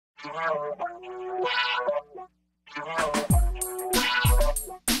This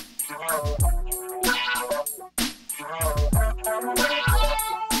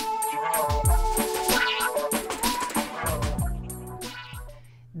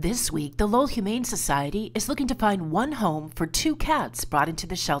week, the Lowell Humane Society is looking to find one home for 2 cats brought into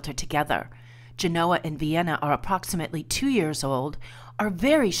the shelter together. Genoa and Vienna are approximately 2 years old, are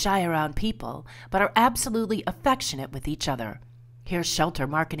very shy around people, but are absolutely affectionate with each other. Here's Shelter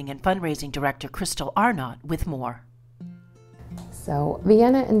Marketing and Fundraising Director Crystal Arnott with more. So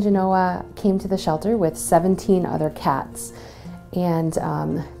Vienna and Genoa came to the shelter with 17 other cats. And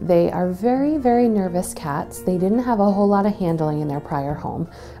they are very, very nervous cats. They didn't have a whole lot of handling in their prior home,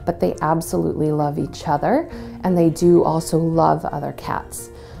 but they absolutely love each other, and they do also love other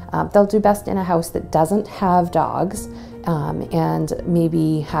cats. They'll do best in a house that doesn't have dogs and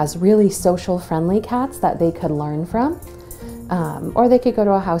maybe has really social friendly cats that they could learn from. Or they could go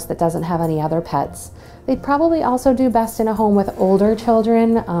to a house that doesn't have any other pets. They'd probably also do best in a home with older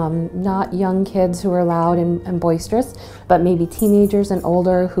children, not young kids who are loud and boisterous, but maybe teenagers and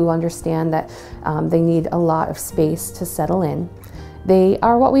older who understand that they need a lot of space to settle in. They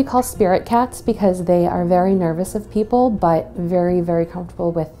are what we call spirit cats because they are very nervous of people, but very, very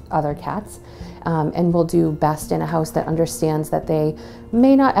comfortable with other cats. And will do best in a house that understands that they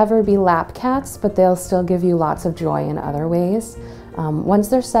may not ever be lap cats, but they'll still give you lots of joy in other ways. Once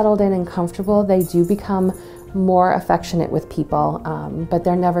they're settled in and comfortable, they do become more affectionate with people, but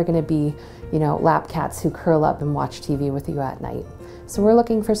they're never going to be, lap cats who curl up and watch TV with you at night. So we're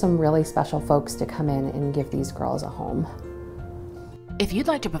looking for some really special folks to come in and give these girls a home. If you'd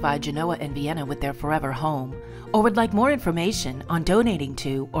like to provide Genoa and Vienna with their forever home, or would like more information on donating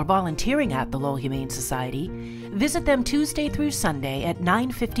to or volunteering at the Lowell Humane Society, visit them Tuesday through Sunday at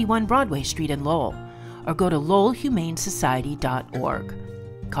 951 Broadway Street in Lowell, or go to lowellhumanesociety.org.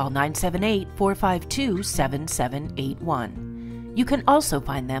 Call 978-452-7781. You can also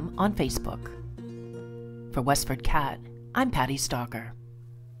find them on Facebook. For WestfordCAT, I'm Patty Stalker.